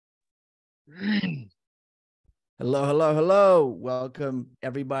Hello, hello, hello. Welcome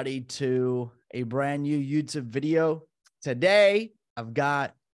everybody to a brand new YouTube video. Today, I've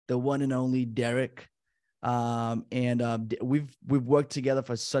got the one and only Derek. We've worked together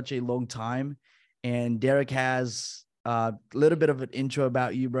for such a long time. And Derek has a little bit of an intro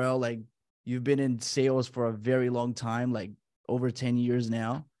about you, bro. Like you've been in sales for a very long time, like over 10 years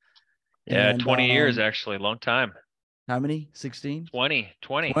now. Yeah, And 20 years actually, long time. how many? 16? 20.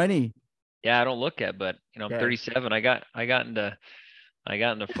 20. Yeah, I don't look at, but I'm Okay. 37. I got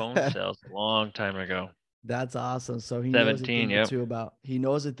into phone sales a long time ago. That's awesome. So he knows a 17, thing or yep.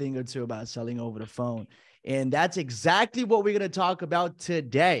 two about selling over the phone. And that's exactly what we're going to talk about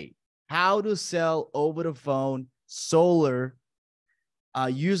today. How to sell over the phone solar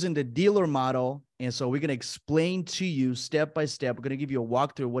using the dealer model. And so we're going to explain to you step by step. We're going to give you a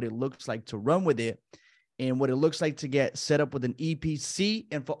walkthrough of what it looks like to run with it and what it looks like to get set up with an EPC.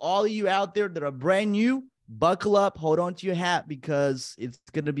 And for all of you out there that are brand new, buckle up, hold on to your hat because it's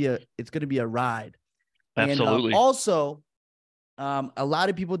going to be a ride. And Absolutely. also, a lot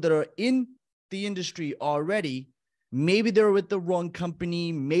of people that are in the industry already, maybe they're with the wrong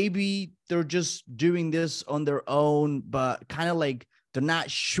company, maybe they're just doing this on their own, but kind of like they're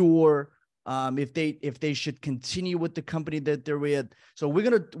not sure if they should continue with the company that they're with. So we're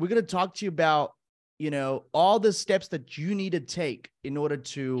gonna talk to you about all the steps that you need to take in order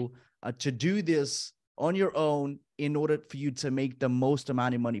to do this on your own in order for you to make the most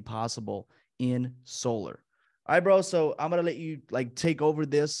amount of money possible in solar. All right, bro. So I'm gonna let you like take over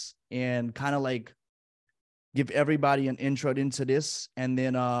this and kind of like give everybody an intro into this, and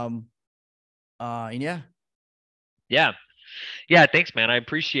then and yeah. Yeah. Yeah, thanks, man. I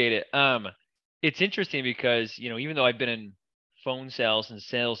appreciate it. It's interesting because, even though I've been in phone sales and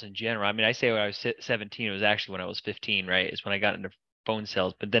sales in general, I mean, I say when I was 17, it was actually when I was 15, right? Is when I got into phone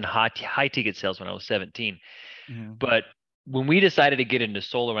sales, but then high ticket sales when I was 17. Mm-hmm. But when we decided to get into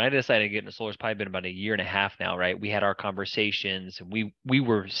solar, when I decided to get into solar, it's probably been about a year and a half now, right? We had our conversations and we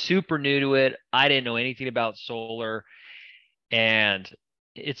were super new to it. I didn't know anything about solar. And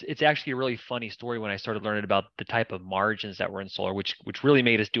it's actually a really funny story when I started learning about the type of margins that were in solar, which really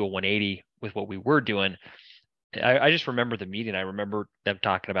made us do a 180 with what we were doing. I just remember the meeting. I remember them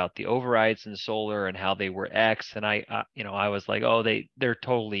talking about the overrides in solar and how they were X, and I was like, oh, they're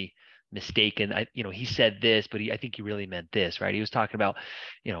totally mistaken. He said this, but I think he really meant this, right? He was talking about,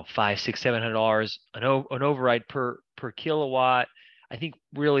 $500, $600, $700 an override per kilowatt. I think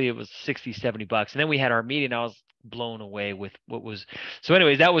really it was 60, $70. And then we had our meeting. I was blown away with what was. So,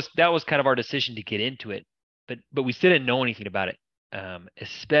 anyways, that was kind of our decision to get into it, but we still didn't know anything about it,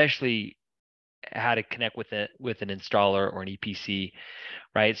 especially how to connect with an installer or an EPC,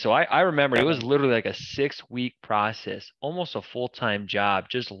 right? So I remember it was literally like a 6-week process, almost a full-time job,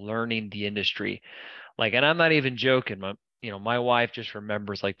 just learning the industry. Like, and I'm not even joking. My wife just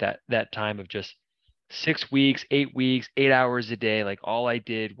remembers like that time of just 6 weeks, 8 weeks, 8 hours a day. Like all I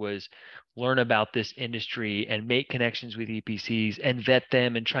did was learn about this industry and make connections with EPCs and vet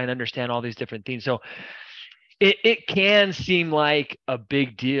them and try and understand all these different things. So it can seem like a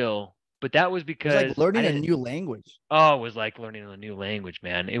big deal, but that was It's like because I learning a didn't. new language. Oh, it was like learning a new language,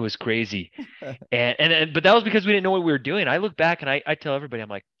 man. It was crazy. But that was because we didn't know what we were doing. I look back and I tell everybody, I'm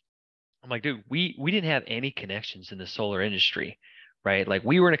like, dude, we didn't have any connections in the solar industry, right? Like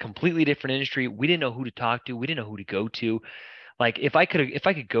we were in a completely different industry. We didn't know who to talk to. We didn't know who to go to. Like if I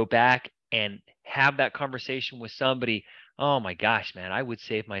could go back and have that conversation with somebody, oh my gosh, man, I would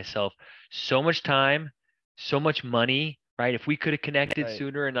save myself so much time, so much money, right? If we could have connected Right.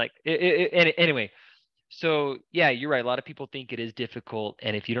 sooner and like anyway. So yeah, you're right. A lot of people think it is difficult,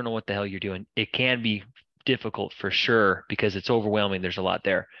 and if you don't know what the hell you're doing, it can be difficult for sure because it's overwhelming. There's a lot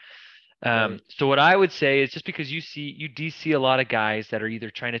there. Right. So what I would say is just because you do see a lot of guys that are either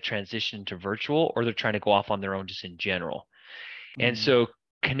trying to transition to virtual or they're trying to go off on their own just in general. And Mm-hmm. so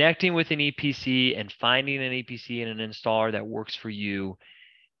connecting with an EPC and finding an EPC and an installer that works for you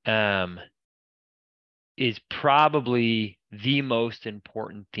um, is probably the most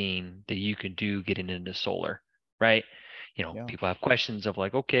important thing that you can do getting into solar, right? Yeah. People have questions of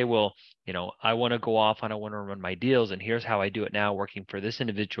like, okay, well, I want to go off and I want to run my deals, and here's how I do it now, working for this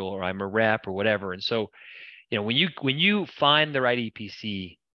individual, or I'm a rep or whatever. And so, when you find the right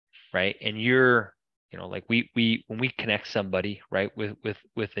EPC, right, and you're, like we when we connect somebody, right, with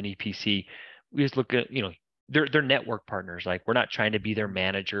an EPC, we just look at, they're network partners. Like we're not trying to be their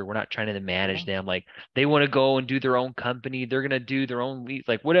manager. We're not trying to manage Yeah. them. Like they want to go and do their own company. They're gonna do their own leads,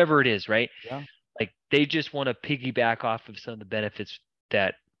 like whatever it is, right? Yeah. Like they just want to piggyback off of some of the benefits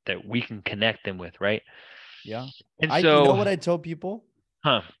that we can connect them with, right? Yeah. And You know so, what I tell people?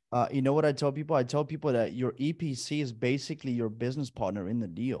 Huh. You know what I tell people? I tell people that your EPC is basically your business partner in the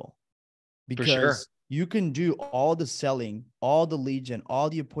deal, For sure. because you can do all the selling, all the lead gen, all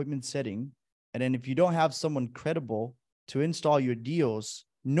the appointment setting. And then if you don't have someone credible to install your deals,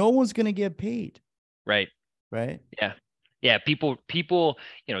 no one's going to get paid. Right. Right. Yeah. Yeah. People,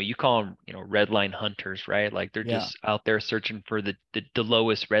 you call them, red line hunters, right? Like they're Yeah. just out there searching for the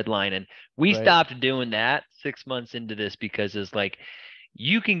lowest red line. And we Right. stopped doing that 6 months into this because it's like,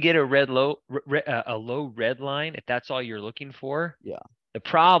 you can get a low red line if that's all you're looking for. Yeah. The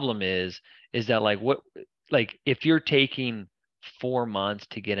problem is that like if you're taking 4 months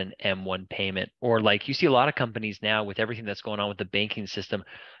to get an M1 payment, or like you see a lot of companies now with everything that's going on with the banking system,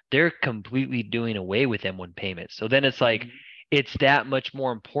 they're completely doing away with M1 payments. So then it's like, Mhm. it's that much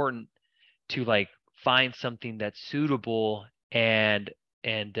more important to like find something that's suitable and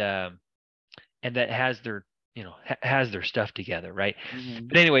and that has their has their stuff together, right? Mhm.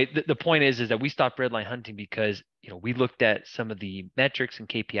 But anyway, the point is that we stopped redline hunting because we looked at some of the metrics and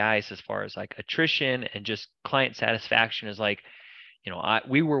KPIs as far as like attrition and just client satisfaction is like,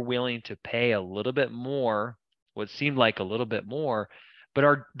 we were willing to pay a little bit more, what seemed like a little bit more,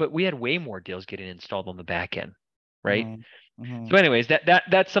 but we had way more deals getting installed on the back end, right? Mhm. Mhm. So anyways,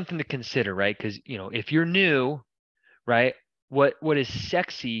 that's something to consider, right? Because if you're new, right? What is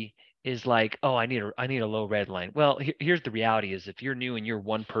sexy is like, oh, I need a low red line. Well, here's the reality: is if you're new and you're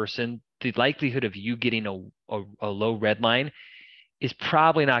one person, the likelihood of you getting a low red line is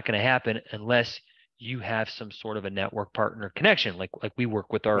probably not going to happen unless you have some sort of a network partner connection, like we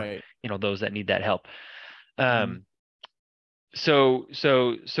work with our, Right. those that need that help. Mhm. Um, so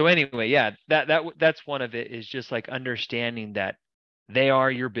anyway, yeah, that's one of it, is just like understanding that they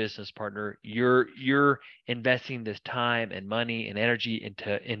are your business partner. You're investing this time and money and energy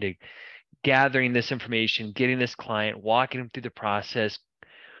into gathering this information, getting this client, walking them through the process,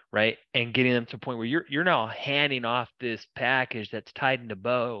 right? And getting them to a point where you're now handing off this package that's tied in a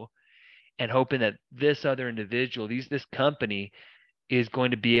bow and hoping that this other individual, this company, is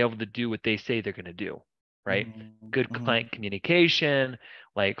going to be able to do what they say they're going to do, right? Mhm. Good Mhm. client communication,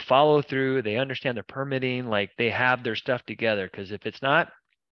 like follow through. They understand their permitting, like they have their stuff together. Because if it's not,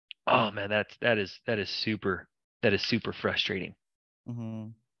 oh man, that is super frustrating.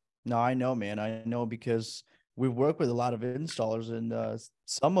 Mhm. No, I know, man. I know because we work with a lot of installers, and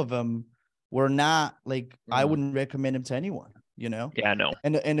some of them were not like, I Mm. wouldn't recommend them to anyone, you know. Yeah, no.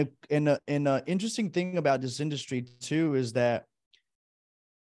 And interesting thing about this industry too is that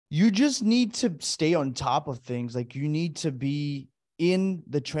you just need to stay on top of things. Like, you need to be in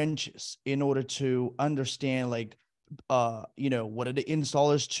the trenches in order to understand, like, what are the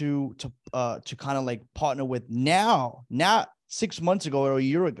installers to kind of like partner with now, not 6 months ago or a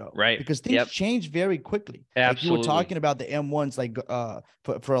year ago, Right. because things Yep. change very quickly. Like you were Absolutely. talking about the M1s, like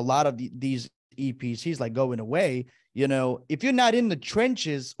for a lot of these EPCs, like going away. If you're not in the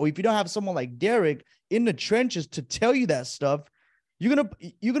trenches, or if you don't have someone like Derek in the trenches to tell you that stuff, you're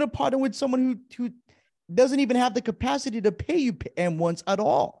gonna partner with someone who doesn't even have the capacity to pay you M1s at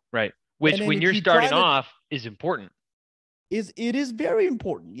all. Right. And Which then when if you're you try starting to off is important. it is very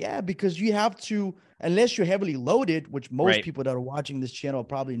important. Yeah, because you have to, unless you're heavily loaded, which most Right. people that are watching this channel are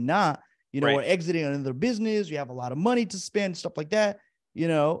probably not, Right. or exiting another business, you have a lot of money to spend, stuff like that.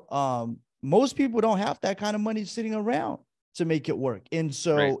 Most people don't have that kind of money sitting around to make it work. And Right.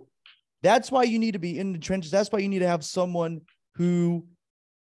 so that's why you need to be in the trenches. That's why you need to have someone who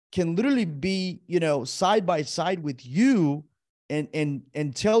can literally be, side by side with you,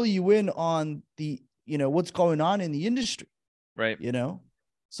 and tell you in on the, what's going on in the industry, Right. you know.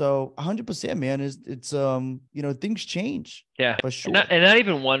 So 100%, man, is it's things change Yeah. for And sure. not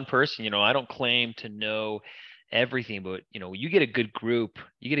even one person, I don't claim to know everything, but you get a good group,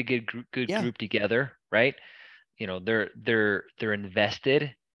 you get a good Yeah. group together, right? They're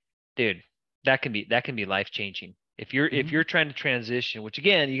invested, dude. That can be life changing. If you're Mm-hmm. trying to transition, which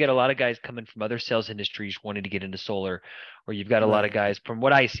again, you got a lot of guys coming from other sales industries wanting to get into solar, or you've got a lot of Right. guys from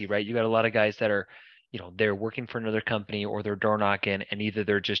what I see, right? You got a lot of guys that are, they're working for another company or they're door knocking, and either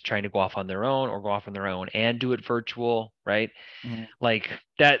they're just trying to go off on their own or go off on their own and do it virtual, right? Mm-hmm. Like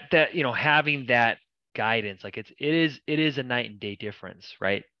that having that guidance, like it is a night and day difference,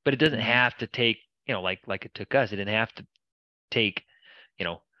 right? But it doesn't Mm-hmm. have to take, like it took us. It didn't have to take, you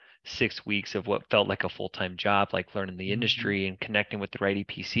know 6 weeks of what felt like a full-time job, like learning the Mm-hmm. industry and connecting with the right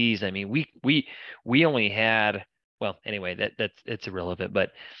EPCs. I mean, we only had, well, anyway, that's it's irrelevant,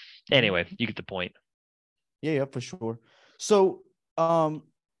 but anyway, Mm-hmm. you get the point. Yeah, yeah, for sure. So,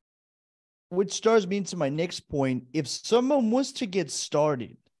 which starts me into my next point. If someone wants to get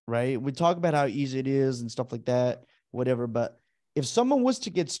started, right? We talk about how easy it is and stuff like that, whatever. But if someone was to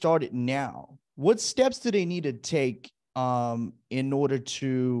get started now, what steps do they need to take in order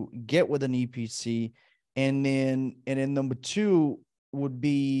to get with an EPC? And then number two would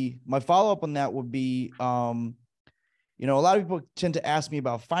be, my follow-up on that would be, you know, a lot of people tend to ask me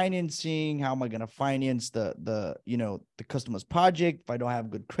about financing. How am I going to finance the customer's project if I don't have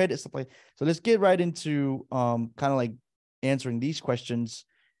good credit, stuff like that. So let's get right into kind of like answering these questions.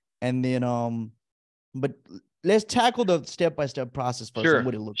 And then but let's tackle the step-by-step process first and Sure,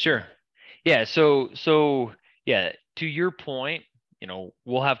 what it looks sure. like. Yeah, so yeah, to your point,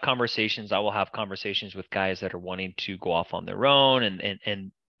 we'll have conversations. I will have conversations with guys that are wanting to go off on their own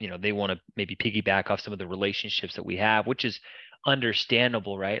and they want to maybe piggyback off some of the relationships that we have, which is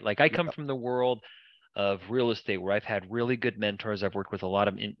understandable, right? Like I come Yep. from the world of real estate where I've had really good mentors. I've worked with a lot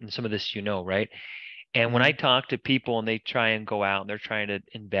of in some of this, right? And when I Mm-hmm. talk to people and they try and go out and they're trying to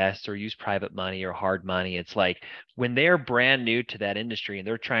invest or use private money or hard money, it's like when they're brand new to that industry and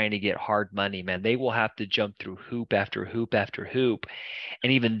they're trying to get hard money, man, they will have to jump through hoop after hoop after hoop.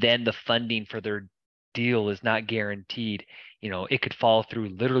 And even then, the funding for their deal is not guaranteed. It could fall through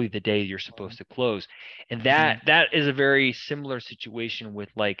literally the day you're supposed to close. And Mm-hmm. that is a very similar situation with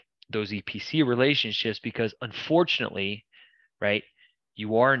like those EPC relationships because unfortunately, right,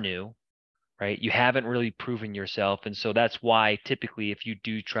 you are new, right? You haven't really proven yourself. And so that's why typically if you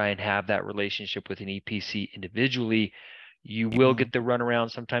do try and have that relationship with an EPC individually, you will Mm-hmm. get the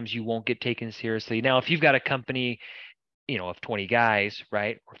runaround. Sometimes you won't get taken seriously. Now, if you've got a company, of 20 guys,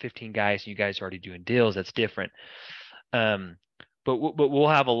 right, or 15 guys, and you guys are already doing deals, that's different. Um, but we'll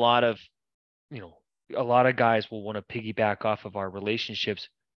have you know, a lot of guys will want to piggyback off of our relationships,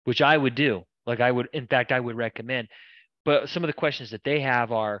 which I would do. Like in fact, I would recommend. But some of the questions that they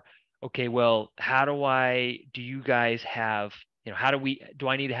have are, okay, well, do you guys have, do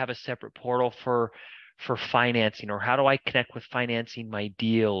I need to have a separate portal for financing, or how do I connect with financing my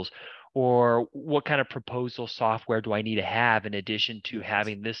deals? Or what kind of proposal software do I need to have in addition to Yes.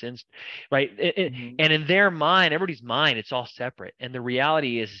 having this right? Mm-hmm. And in their mind, everybody's mind, it's all separate. And the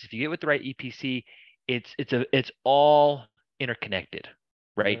reality is if you get with the right EPC, it's all interconnected,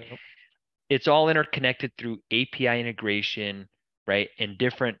 right? Yep. It's all interconnected through API integration, right? And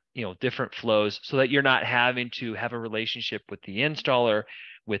different flows so that you're not having to have a relationship with the installer,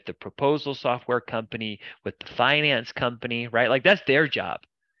 with the proposal software company, with the finance company, right? Like that's their job,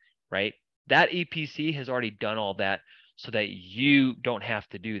 right? That EPC has already done all that so that you don't have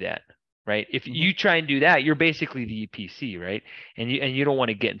to do that, right? If Mm-hmm. you try and do that, you're basically the EPC, right? And you don't want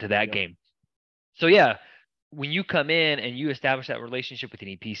to get into that Yep. game. So yeah, when you come in and you establish that relationship with an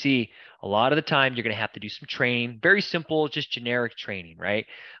EPC, a lot of the time you're going to have to do some training, very simple, just generic training, right?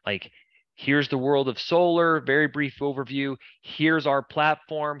 Like, here's the world of solar, very brief overview. Here's our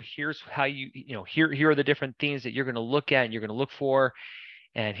platform. Here's how here are the different things that you're going to look at and you're going to look for.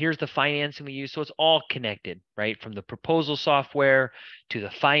 And here's the financing we use. So it's all connected, right? From the proposal software to the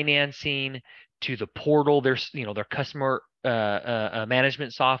financing to the portal. There's, their customer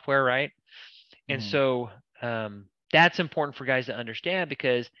management software, right? And Mm-hmm. so that's important for guys to understand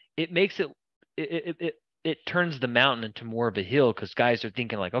because it makes it turns the mountain into more of a hill because guys are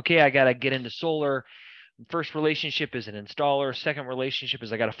thinking like, okay, I got to get into solar. First relationship is an installer. Second relationship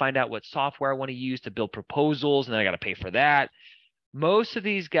is I got to find out what software I want to use to build proposals, and then I got to pay for that. Most of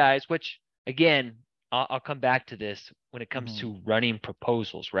these guys, which again, I'll come back to this when it comes Mm-hmm. to running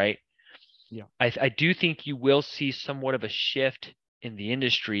proposals, right? Yeah. I do think you will see somewhat of a shift in the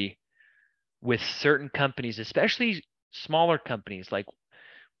industry with certain companies, especially smaller companies. Like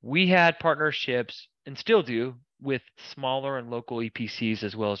we had partnerships and still do with smaller and local EPCs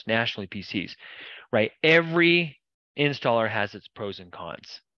as well as national EPCs, right? Every installer has its pros and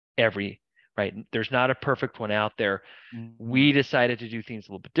cons. Right? There's not a perfect one out there. Mm-hmm. We decided to do things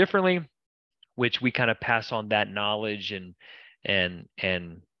a little bit differently, which we kind of pass on that knowledge and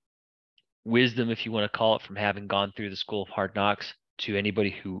wisdom, if you want to call it, from having gone through the school of hard knocks to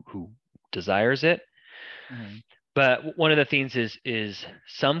anybody who desires it. Mm-hmm. But one of the things is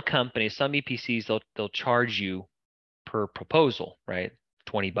some companies, some EPCs, they'll charge you per proposal, right?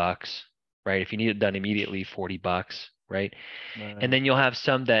 $20, right? If you need it done immediately, $40, right? And Right. then you'll have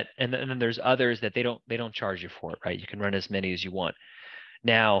some and then there's others that they don't charge you for it, right? You can run as many as you want.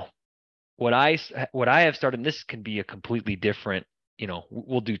 Now, what I have started, and this can be a completely different,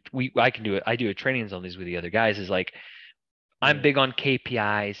 I can do it. I do a trainings on these with the other guys. Is like I'm Right. big on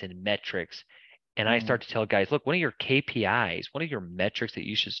KPIs and metrics. And I Mm-hmm. start to tell guys, look, one of your KPIs, one of your metrics that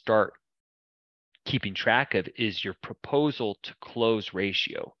you should start keeping track of is your proposal to close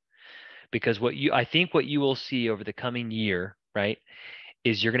ratio. Because I think what you will see over the coming year, right,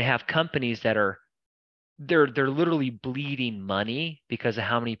 is you're going to have companies that are they're literally bleeding money because of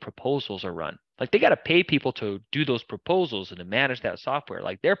how many proposals are run. Like they got to pay people to do those proposals and to manage that software.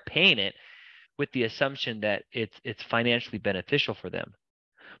 Like they're paying it with the assumption that it's financially beneficial for them.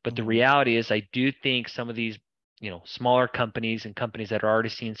 But the reality is, I do think some of these, smaller companies and companies that are already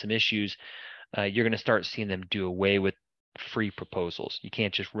seeing some issues, you're going to start seeing them do away with free proposals. You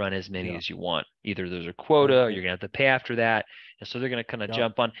can't just run as many Yeah. as you want. Either there's a quota or you're going to have to pay after that. And so they're going to kind of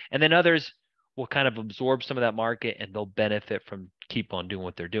jump on. And then others will kind of absorb some of that market and they'll benefit from keep on doing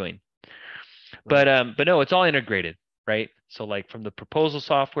what they're doing. Right. But no, it's all integrated, right? So like from the proposal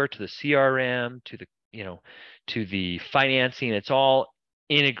software to the CRM to the, to the financing, it's all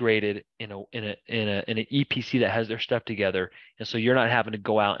integrated in an EPC that has their stuff together. And so you're not having to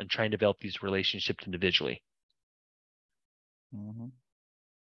go out and try and develop these relationships individually.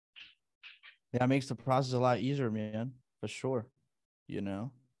 That makes the process a lot easier, man, for sure.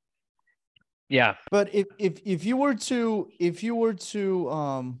 Yeah. But if you were to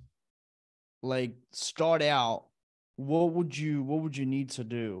like start out, what would you need to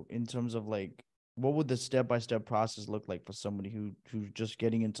do in terms of like what would the step-by-step process look like for somebody who's just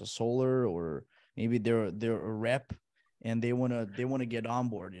getting into solar, or maybe they're a rep and they want to get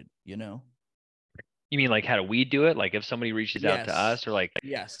onboarded, You mean like how do we do it? Like if somebody reaches out to us or like,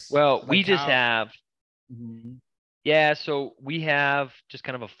 Yes. well, we Like just how? have, yeah, so we have just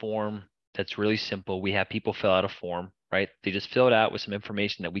kind of a form that's really simple. We have people fill out a form, right? They just fill it out with some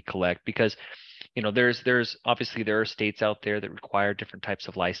information that we collect because, there's obviously there are states out there that require different types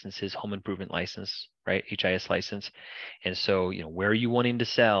of licenses, home improvement license, right? HIS license. And so, where are you wanting to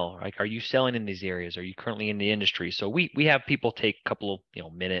sell? Like, are you selling in these areas? Are you currently in the industry? So we have people take a couple of,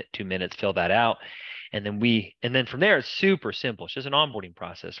 minute, 2 minutes, fill that out. And then from there, it's super simple. It's just an onboarding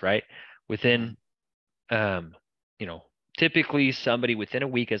process, right? Within, um, typically somebody within a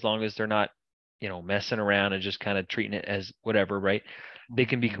week, as long as they're not, messing around and just kind of treating it as whatever, right? They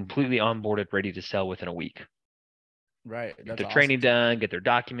can be completely onboarded, ready to sell within a week. Right. Get That's their awesome. training done, get their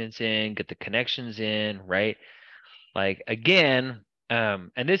documents in, get the connections in, right? Like again,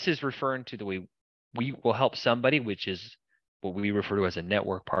 and this is referring to the way we will help somebody, which is what we refer to as a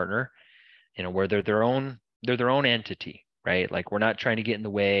network partner, where they're their own entity, right? Like we're not trying to get in the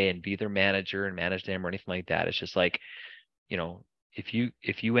way and be their manager and manage them or anything like that. It's just like,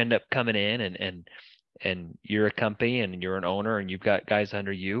 if you end up coming in and you're a company and you're an owner and you've got guys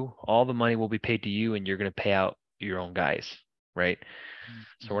under you, all the money will be paid to you and you're going to pay out your own guys, right?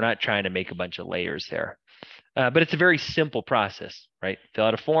 So we're not trying to make a bunch of layers there. But it's a very simple process, right? Fill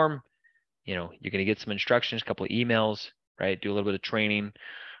out a form, you're going to get some instructions, a couple of emails, right? Do a little bit of training.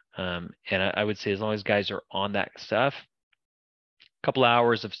 And I would say as long as guys are on that stuff, a couple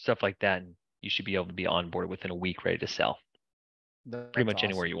hours of stuff like that, and you should be able to be on board within a week, ready to sell pretty That's much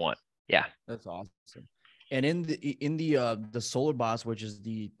anywhere awesome. you want. Yeah. That's awesome. And in the Solar Boss, which is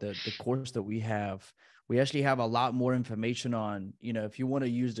the course that we actually have a lot more information on, if you want to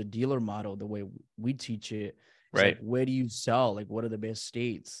use the dealer model the way we teach it, it's Right. like, where do you sell? Like, what are the best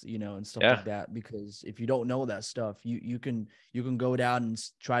states, and stuff Yeah. like that. Because if you don't know that stuff, you can go down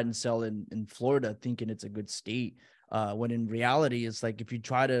and try and sell in Florida thinking it's a good state. When in reality, it's like, if you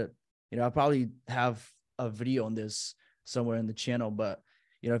try to, I probably have a video on this somewhere in the channel, but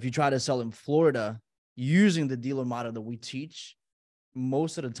if you try to sell in Florida using the dealer model that we teach,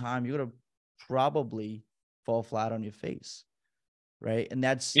 most of the time you're gonna probably fall flat on your face, right? And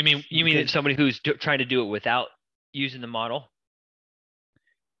that's You mean because somebody who's trying to do it without using the model?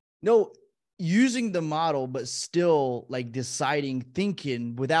 no, using the model, but still like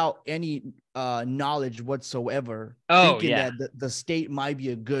thinking without any knowledge whatsoever, Oh thinking yeah. that the state might be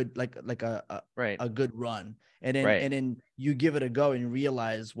a good like Right. a good run. And then Right. and then you give it a go and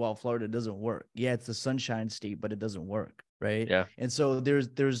realize, well, Florida doesn't work. Yeah, it's the sunshine state, but it doesn't work, right? Yeah. And so there's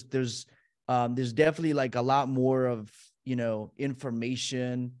definitely like a lot more of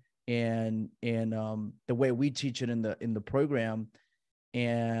information and the way we teach it in the program.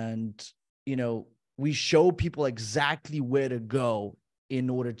 And we show people exactly where to go in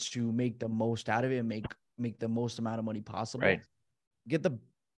order to make the most out of it and make the most amount of money possible, Right. get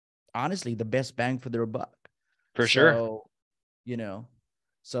honestly the best bang for their buck. For sure. So you know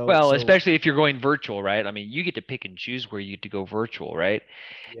Well, so especially if you're going virtual, right? I mean, you get to pick and choose where you get to go virtual, right?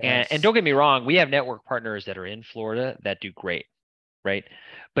 And yes. don't get me wrong, we have network partners that are in Florida that do great, right?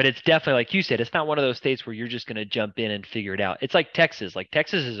 But it's definitely like you said, it's not one of those states where you're just going to jump in and figure it out. It's like Texas. Like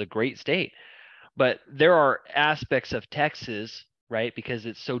Texas is a great state, but there are aspects of Texas, right? Because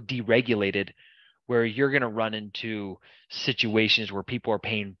it's so deregulated where you're going to run into situations where people are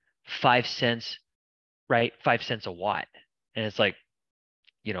paying 5 cents, right? 5 cents a watt. And it's like,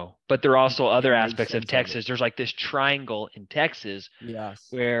 but there are also other It makes aspects of sense of it. Texas. There's like this triangle in Texas Yes.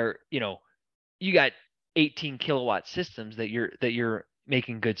 where, you got 18 kilowatt systems that you're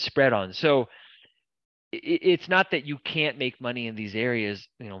making good spread on. So it's not that you can't make money in these areas.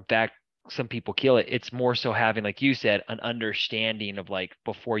 In fact, some people kill it. It's more so having, like you said, an understanding of like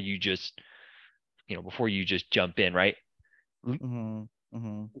before you just jump in, right? Mm-hmm.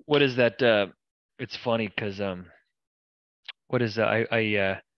 Mm-hmm. What is that? It's funny because what is that?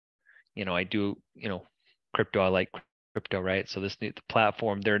 I do crypto. I like crypto, right? So this new the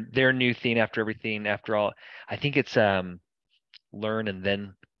platform, their new thing after all, I think it's learn and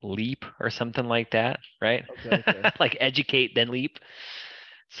then leap or something like that, right? Okay. Okay. Like educate then leap.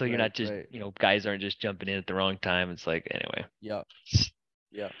 So you're Right. not just, Right. guys aren't just jumping in at the wrong time. It's like, anyway. Yeah.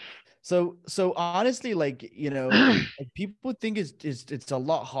 Yeah. So honestly, like, like people think it's a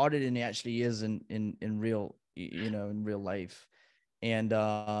lot harder than it actually is in real, in real life. And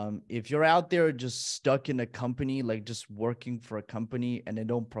if you're out there just stuck in a company, like just working for a company and they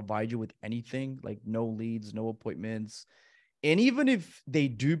don't provide you with anything, like no leads, no appointments, and even if they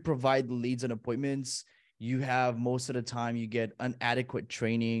do provide the leads and appointments, you have most of the time you get inadequate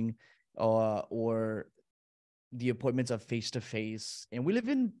training, or the appointments are face to face. And we live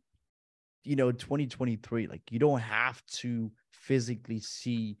in 2023. Like, you don't have to physically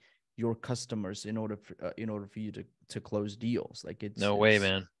see your customers in order for you to close deals. Like, No way, it's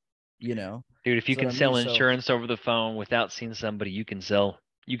man. you know Dude, if you so can what I mean. sell So insurance over the phone without seeing somebody, you can sell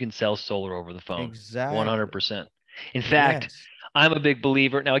solar over the phone. exactly. 100%. In fact, Yes. I'm a big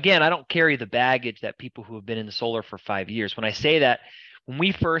believer. Now, again, I don't carry the baggage that people who have been in the solar for 5 years. When I say that, when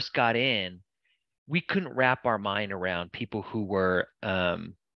we first got in, we couldn't wrap our mind around people who were,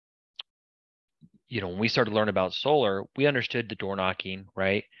 when we started learning about solar, we understood the door knocking,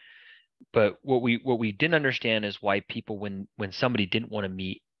 right? But what we didn't understand is why people, when somebody didn't want to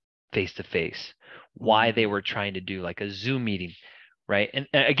meet face to face, why they Mm, were trying to do like a Zoom meeting, right? And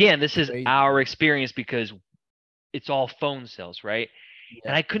again, this is crazy. our experience because it's all phone sales, right?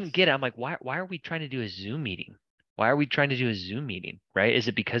 And I couldn't Yes. get it. I'm like, why are we trying to do a Zoom meeting? Why are we trying to do a Zoom meeting, right? Is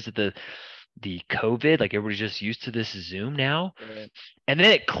it because of the COVID? Like everybody's just used to this Zoom now? Right. And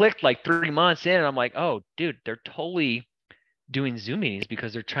then it clicked like 3 months in, and I'm like, oh, dude, they're totally doing Zoom meetings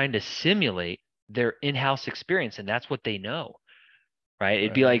because they're trying to simulate their in-house experience, and that's what they know, right?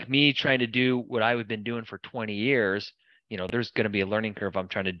 It'd be Right. like me trying to do what I've been doing for 20 years. There's going to be a learning curve. I'm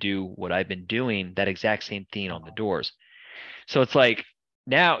trying to do what I've been doing, that exact same thing on the doors. So it's like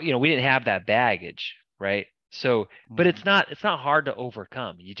now, we didn't have that baggage, right? So, but Mm, it's not hard to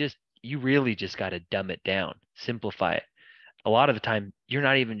overcome. You really just got to dumb it down, simplify it. A lot of the time, you're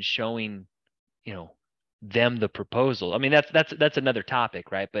not even showing, you know, them the proposal. I mean, that's another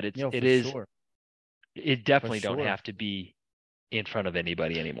topic, right? But for sure. it For definitely don't sure. have to be in front of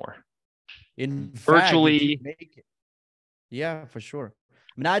anybody anymore. In fact, if you Virtually, make it, yeah, for sure. I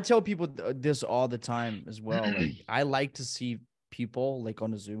mean, I tell people this all the time as well. Like, I like to see people like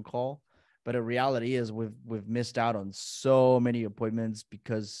on a Zoom call, but the reality is we've missed out on so many appointments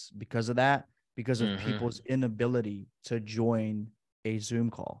because of that, because of hmm people's inability to join a Zoom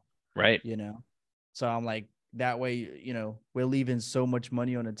call, right, you know? So I'm like, that way, we're leaving so much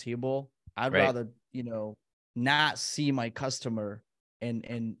money on the table. I'd right, rather, not see my customer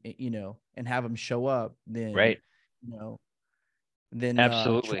and have them show up than, right. you know, than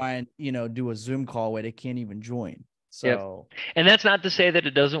Absolutely. try and, do a Zoom call where they can't even join. Yep. So, And that's not to say that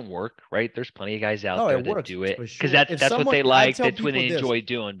it doesn't work, right? There's plenty of guys out no, there it that works do it for because sure. that's If that's what someone, they I like. tell That's what people they this, enjoy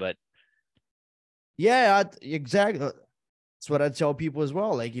doing. But yeah, exactly. That's what I tell people as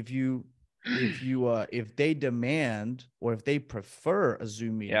well. Like, if they demand or if they prefer a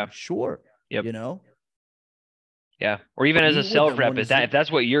Zoom yeah, meeting, sure, yep, you know, yeah. Or even as a meet with sales them rep, on a is that if Zoom.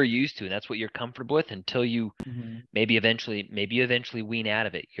 that's what you're used to and that's what you're comfortable with until you Mhm. maybe you eventually wean out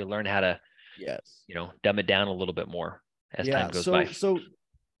of it. You'll learn how to, Yes. dumb it down a little bit more as time Yeah. goes by. So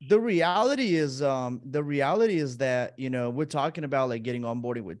the reality is that, we're talking about like getting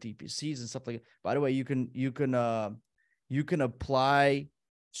onboarding with DPCs and stuff like that. By the way, you can apply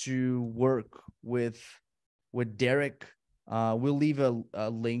to work with Derek. We'll leave a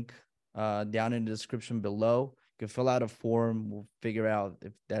link down in the description below. You can fill out a form. We'll figure out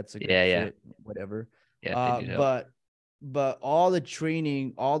if that's a good Yeah, yeah, fit, whatever. yeah. If they Uh, need help, but but all the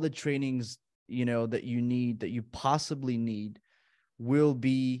trainings, that you need, that you possibly need, will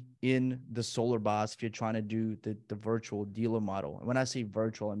be in the Solar Boss if you're trying to do the virtual dealer model. And when I say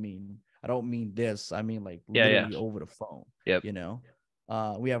virtual, I don't mean this. I mean like yeah, yeah, literally over the phone. yep, You know,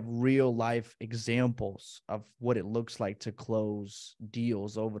 we have real life examples of what it looks like to close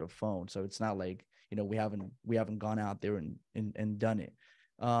deals over the phone. So it's not like we haven't gone out there and done it.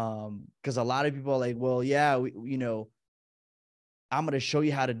 Because a lot of people are like, well, yeah, I'm going to show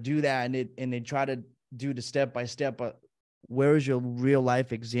you how to do that. And they try to do the step by step, but where is your real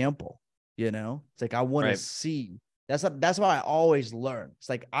life example? It's like, I want to see. That's why I always learn. It's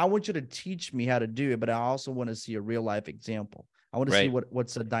like, I want you to teach me how to do it, but I also want to see a real life example. I want to see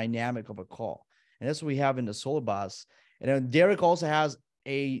what's the dynamic of a call. And that's what we have in the Solar Boss. And then Derek also has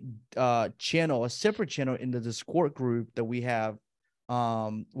a channel, a separate channel in the Discord group that we have,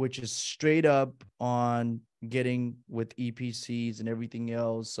 which is straight up on getting with EPCs and everything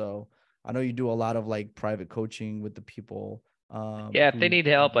else. So I know you do a lot of like private coaching with the people. Yeah, if they need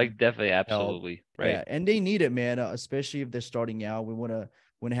help, like definitely, absolutely, right. Yeah, and they need it, man. Especially if they're starting out, we want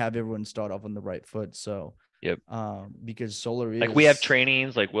to have everyone start off on the right foot. So yep. Because solar is like we have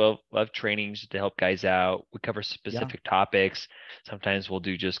trainings, like we'll have trainings to help guys out. We cover specific topics. Sometimes we'll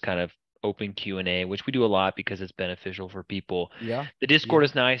do just kind of open Q&A, which we do a lot because it's beneficial for people. Yeah. The Discord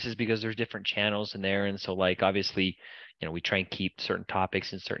is nice is because there's different channels in there. And so like, obviously, we try and keep certain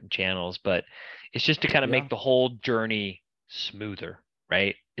topics in certain channels, but it's just to kind of make the whole journey smoother,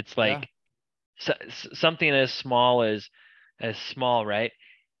 right? It's like something as small, right?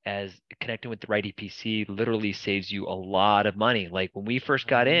 As connecting with the right EPC literally saves you a lot of money. Like when we first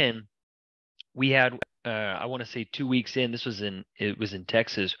got in, we had, I want to say 2 weeks in, it was in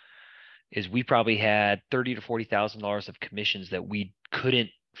Texas, is we probably had $30,000 to $40,000 of commissions that we couldn't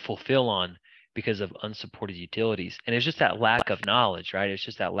fulfill on because of unsupported utilities. And it's just that lack of knowledge, right? It's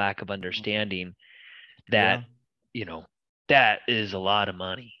just that lack of understanding that, that is a lot of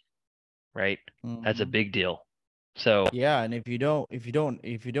money, right? That's a big deal. So yeah, and if you don't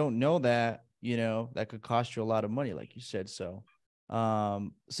know that, that could cost you a lot of money, like you said. So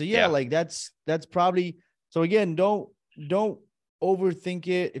like that's probably, so again, don't overthink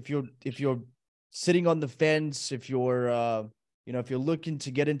it. If you're sitting on the fence, if you're if you're looking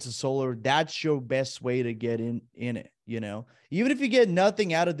to get into solar, that's your best way to get in it. Even if you get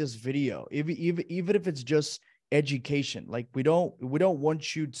nothing out of this video, even if it's just education, like we don't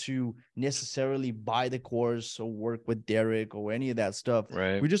want you to necessarily buy the course or work with Derek or any of that stuff.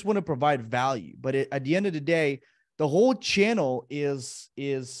 Right. We just want to provide value. But at the end of the day, the whole channel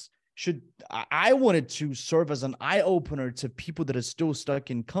I wanted to serve as an eye opener to people that are still stuck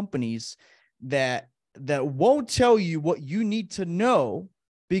in companies that won't tell you what you need to know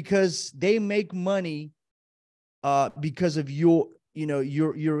because they make money because of you're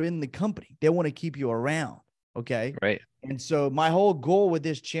in the company. They want to keep you around. Okay. Right. And so my whole goal with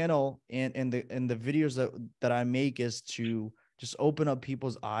this channel and the videos that I make is to just open up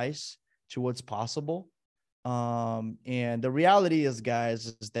people's eyes to what's possible. And the reality is,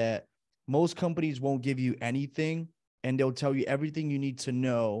 guys, is that most companies won't give you anything, and they'll tell you everything you need to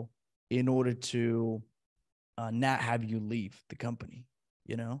know in order to not have you leave the company,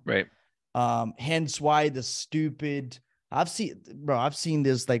 Right. Hence why the stupid, I've seen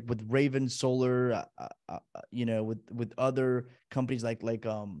this like with Raven Solar, with other companies like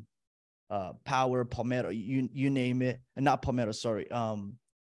Power, Palmetto, you name it, and not Palmetto, sorry.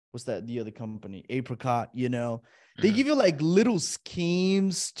 What's that? The other company, Apricot, they give you like little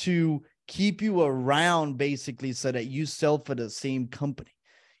schemes to keep you around basically so that you sell for the same company.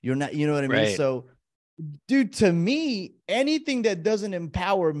 You're not, you know what I mean? So dude, to me, anything that doesn't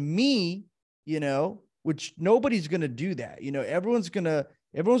empower me, which nobody's going to do that. Everyone's going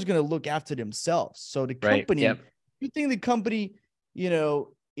to look after themselves. So the company, you think the company,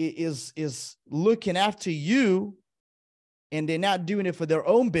 is looking after you and they're not doing it for their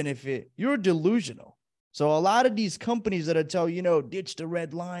own benefit, you're delusional. So a lot of these companies that tell ditch the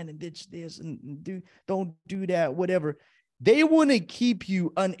red line and ditch this and don't do that, whatever, they want to keep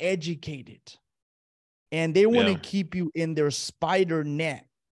you uneducated. And they want to keep you in their spider net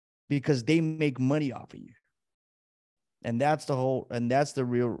because they make money off of you. And that's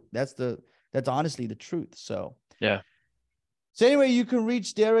that's honestly the truth. So, So anyway, you can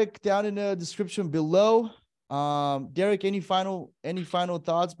reach Derek down in the description below. Derek, any final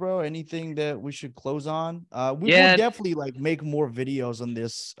thoughts, bro? Anything that we should close on? We will definitely like make more videos on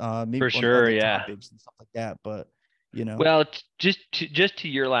this, maybe for on sure, other topics and stuff like that. But well, just to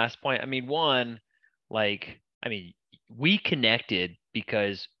your last point, I mean, we connected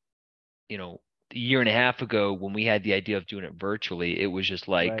because, a year and a half ago when we had the idea of doing it virtually, it was just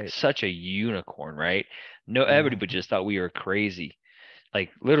like such a unicorn, right? Everybody just thought we were crazy. Like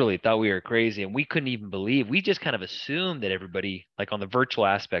literally thought we were crazy, and we couldn't even believe. We just kind of assumed that everybody, like on the virtual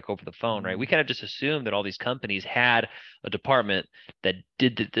aspect over the phone, right? We kind of just assumed that all these companies had a department that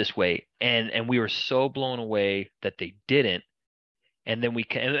did it this way, and we were so blown away that they didn't. And then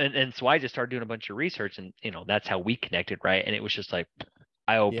and so I just started doing a bunch of research, and that's how we connected, right? And it was just like,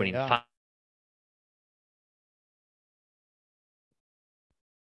 eye-opening. Yeah.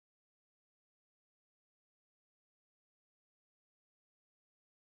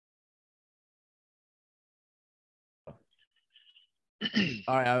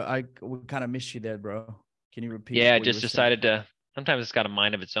 All right, we kind of missed you there, bro. Can you repeat Yeah, what you just were saying? decided to, sometimes it's got a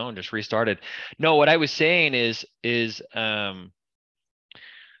mind of its own, just restarted. No, what I was saying is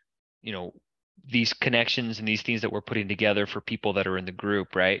you know, these connections and these things that we're putting together for people that are in the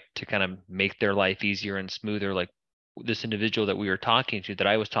group, right? To kind of make their life easier and smoother. Like this individual that we were talking to, that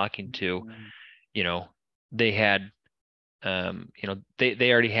I was talking to, Mhm. you know, they had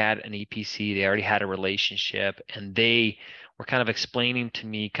they already had an EPC, they already had a relationship, and they were kind of explaining to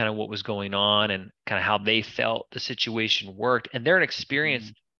me kind of what was going on and kind of how they felt the situation worked. And they're an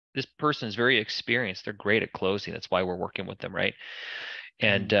experienced, Mhm. this person is very experienced. They're great at closing. That's why we're working with them, right?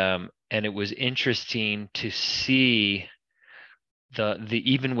 And it was interesting to see the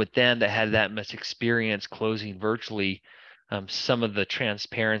even with them that had that much experience closing virtually, some of the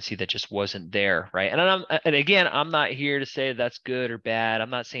transparency that just wasn't there, right? And again, I'm not here to say that's good or bad. I'm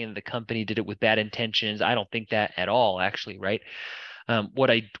not saying that the company did it with bad intentions. I don't think that at all, actually, right? What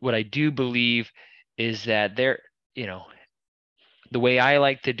I do believe is that they're, you know, the way I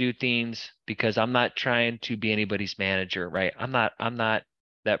like to do things, because I'm not trying to be anybody's manager, right? I'm not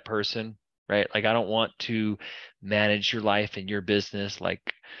that person, right? Like I don't want to manage your life and your business, like,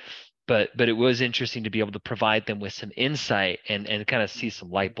 but it was interesting to be able to provide them with some insight and kind of see some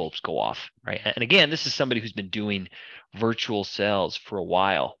light bulbs go off, right? And again, this is somebody who's been doing virtual sales for a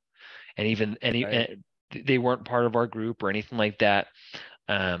while, and Right. and they weren't part of our group or anything like that.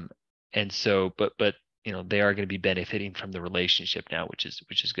 um, and so, but they are going to be benefiting from the relationship now, which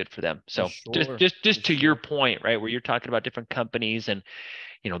is good for them. For So just sure. just For just to your sure. point, right, where you're talking about different companies, and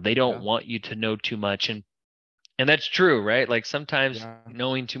they don't Yeah. want you to know too much, and that's true, right? Like sometimes Yeah.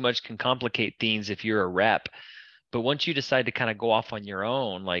 knowing too much can complicate things if you're a rep. But once you decide to kind of go off on your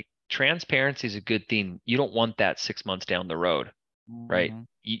own, like transparency is a good thing. You don't want that 6 months down the road, right? Mhm.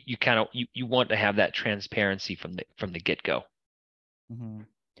 You kind of you want to have that transparency from the get-go. Mhm.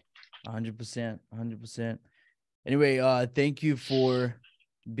 100%. 100%. Anyway, thank you for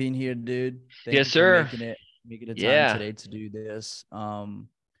being here, dude. Thank Yes, you for sir. making the time Yeah. today to do this.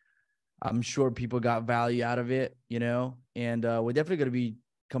 I'm sure people got value out of it, and we're definitely going to be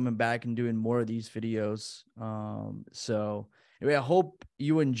coming back and doing more of these videos. So anyway, I hope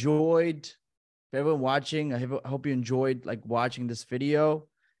you enjoyed. For everyone watching, I hope you enjoyed like watching this video.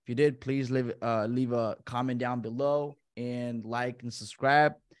 If you did, please leave a comment down below and like and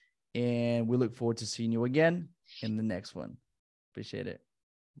subscribe. And we look forward to seeing you again in the next one. Appreciate it.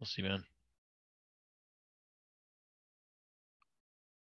 We'll see, man.